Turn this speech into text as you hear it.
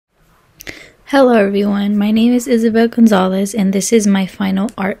Hello everyone, my name is Isabel Gonzalez and this is my final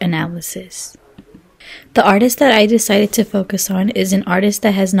art analysis. The artist that I decided to focus on is an artist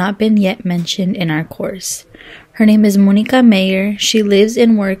that has not been yet mentioned in our course. Her name is Monica Mayer. She lives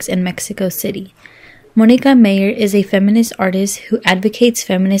and works in Mexico City. Monica Mayer is a feminist artist who advocates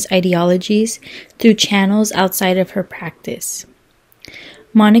feminist ideologies through channels outside of her practice.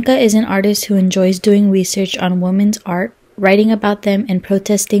 Monica is an artist who enjoys doing research on women's art, writing about them, and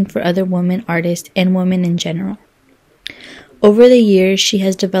protesting for other women artists and women in general. Over the years, she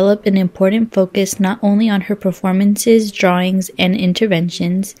has developed an important focus not only on her performances, drawings, and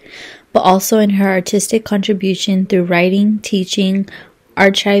interventions, but also in her artistic contribution through writing, teaching,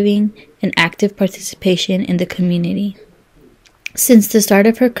 archiving, and active participation in the community. Since the start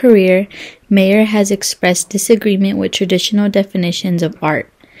of her career, Mayer has expressed disagreement with traditional definitions of art.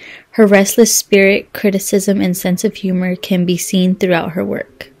 Her restless spirit, criticism, and sense of humor can be seen throughout her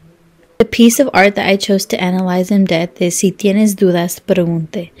work. The piece of art that I chose to analyze in depth is Si tienes dudas,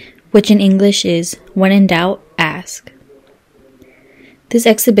 pregunte, which in English is, when in doubt, ask. This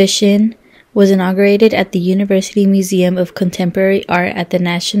exhibition was inaugurated at the University Museum of Contemporary Art at the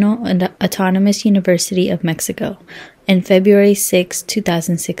National and Autonomous University of Mexico on February 6,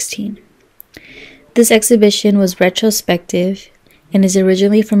 2016. This exhibition was retrospective and is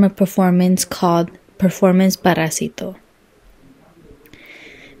originally from a performance called Performance Parásito.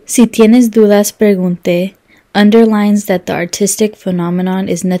 Si tienes dudas, pregunte underlines that the artistic phenomenon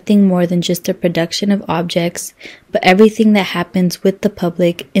is nothing more than just a production of objects, but everything that happens with the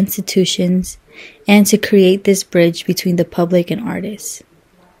public, institutions, and to create this bridge between the public and artists.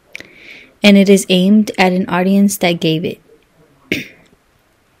 And it is aimed at an audience that gave it.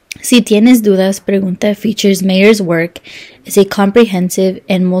 Si tienes dudas, pregunta features Mayer's work as a comprehensive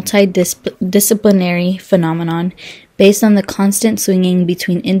and multidisciplinary phenomenon based on the constant swinging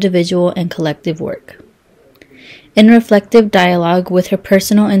between individual and collective work. In reflective dialogue with her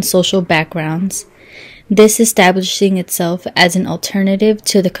personal and social backgrounds, this establishing itself as an alternative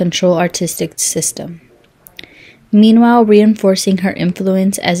to the control artistic system. Meanwhile, reinforcing her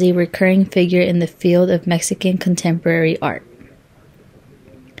influence as a recurring figure in the field of Mexican contemporary art.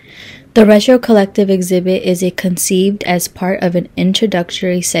 The Retro Collective exhibit is conceived as part of an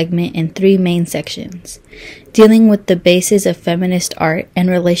introductory segment in three main sections, dealing with the basis of feminist art and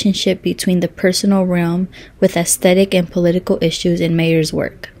relationship between the personal realm with aesthetic and political issues in Mayer's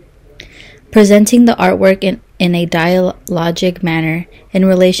work. Presenting the artwork in a dialogic manner in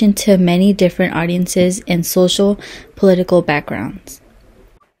relation to many different audiences and social political backgrounds.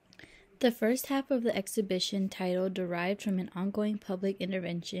 The first half of the exhibition title derived from an ongoing public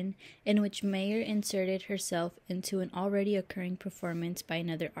intervention in which Mayer inserted herself into an already occurring performance by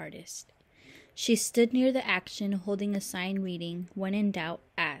another artist. She stood near the action holding a sign reading, "When in doubt,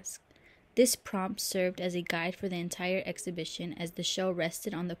 ask." This prompt served as a guide for the entire exhibition as the show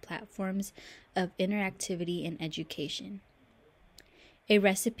rested on the platforms of interactivity and education. A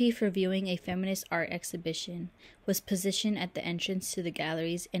recipe for viewing a feminist art exhibition was positioned at the entrance to the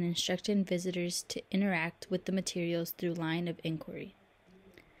galleries and instructed visitors to interact with the materials through line of inquiry.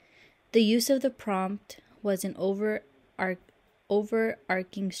 The use of the prompt was an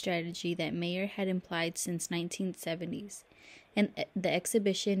overarching strategy that Mayer had employed since 1970s, and the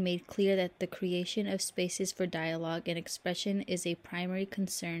exhibition made clear that the creation of spaces for dialogue and expression is a primary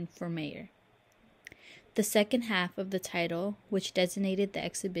concern for Mayer. The second half of the title, which designated the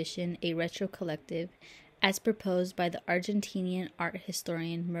exhibition a retro collective, as proposed by the Argentinian art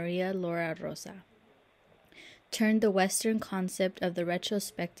historian Maria Laura Rosa, turned the Western concept of the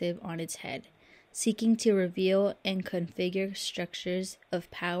retrospective on its head, seeking to reveal and configure structures of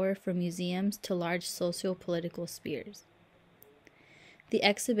power from museums to large socio-political spheres. The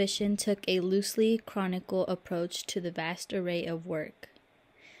exhibition took a loosely chronicle approach to the vast array of work,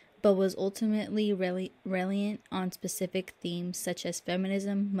 but was ultimately reliant on specific themes such as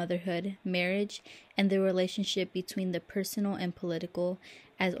feminism, motherhood, marriage, and the relationship between the personal and political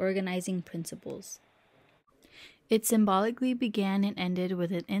as organizing principles. It symbolically began and ended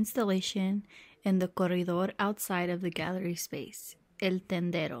with an installation in the corredor outside of the gallery space, El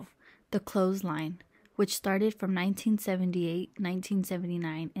Tendero, the clothesline, which started from 1978,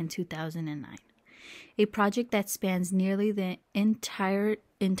 1979, and 2009. A project that spans nearly the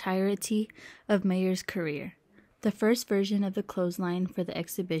entirety of Mayer's career. The first version of the clothesline for the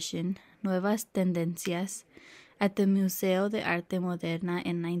exhibition, Nuevas Tendencias, at the Museo de Arte Moderna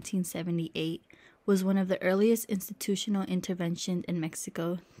in 1978, was one of the earliest institutional interventions in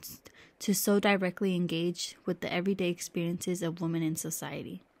Mexico to so directly engage with the everyday experiences of women in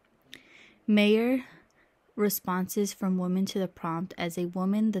society. Mayer responses from women to the prompt, "As a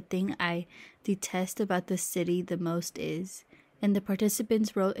woman, the thing I detest about the city the most is," and the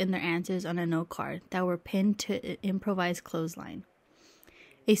participants wrote in their answers on a note card that were pinned to an improvised clothesline,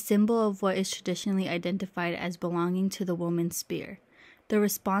 a symbol of what is traditionally identified as belonging to the woman's sphere. The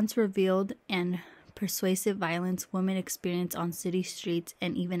response revealed and persuasive violence women experience on city streets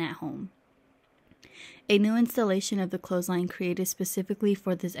and even at home. A new installation of the clothesline created specifically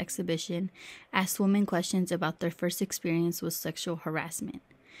for this exhibition asked women questions about their first experience with sexual harassment.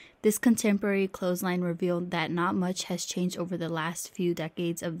 This contemporary clothesline revealed that not much has changed over the last few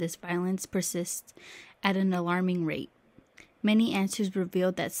decades of this violence persists at an alarming rate. Many answers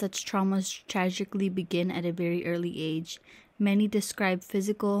revealed that such traumas tragically begin at a very early age. Many describe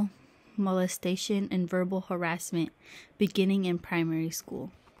physical molestation and verbal harassment beginning in primary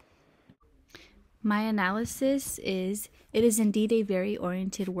school. My analysis is, it is indeed a very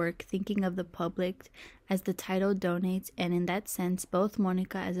oriented work thinking of the public as the title donates, and in that sense, both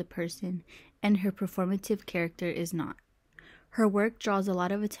Monica as a person and her performative character is not. Her work draws a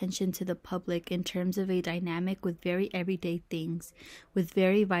lot of attention to the public in terms of a dynamic with very everyday things, with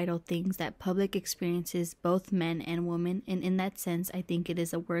very vital things that public experiences, both men and women, and in that sense, I think it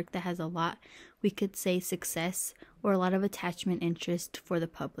is a work that has a lot, we could say, success or a lot of attachment interest for the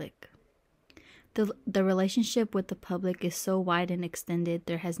public. The relationship with the public is so wide and extended,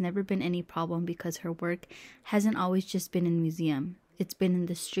 there has never been any problem because her work hasn't always just been in museum. It's been in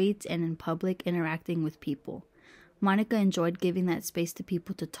the streets and in public interacting with people. Monica enjoyed giving that space to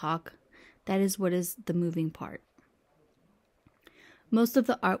people to talk. That is what is the moving part. Most of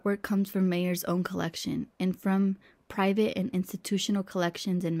the artwork comes from Mayer's own collection and from private and institutional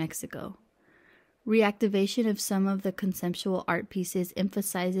collections in Mexico. Reactivation of some of the conceptual art pieces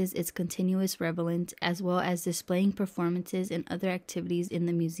emphasizes its continuous relevance, as well as displaying performances and other activities in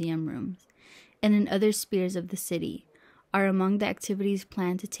the museum rooms and in other spheres of the city are among the activities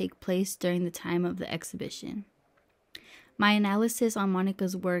planned to take place during the time of the exhibition. My analysis on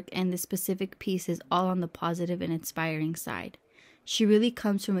Monica's work and this specific piece is all on the positive and inspiring side. She really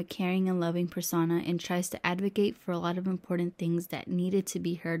comes from a caring and loving persona and tries to advocate for a lot of important things that needed to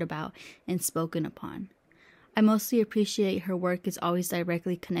be heard about and spoken upon. I mostly appreciate her work is always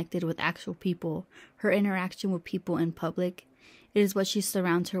directly connected with actual people, her interaction with people in public. It is what she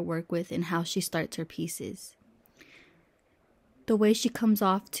surrounds her work with and how she starts her pieces. The way she comes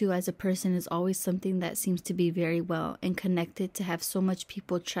off to as a person is always something that seems to be very well and connected to have so much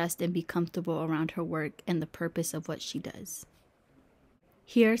people trust and be comfortable around her work and the purpose of what she does.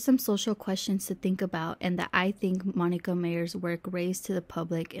 Here are some social questions to think about and that I think Monica Mayer's work raised to the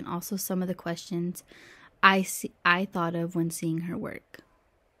public, and also some of the questions I thought of when seeing her work.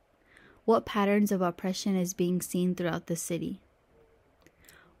 What patterns of oppression is being seen throughout the city?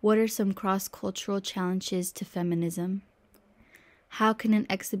 What are some cross-cultural challenges to feminism? How can an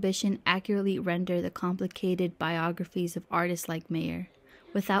exhibition accurately render the complicated biographies of artists like Mayer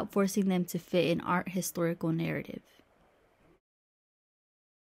without forcing them to fit an art historical narrative?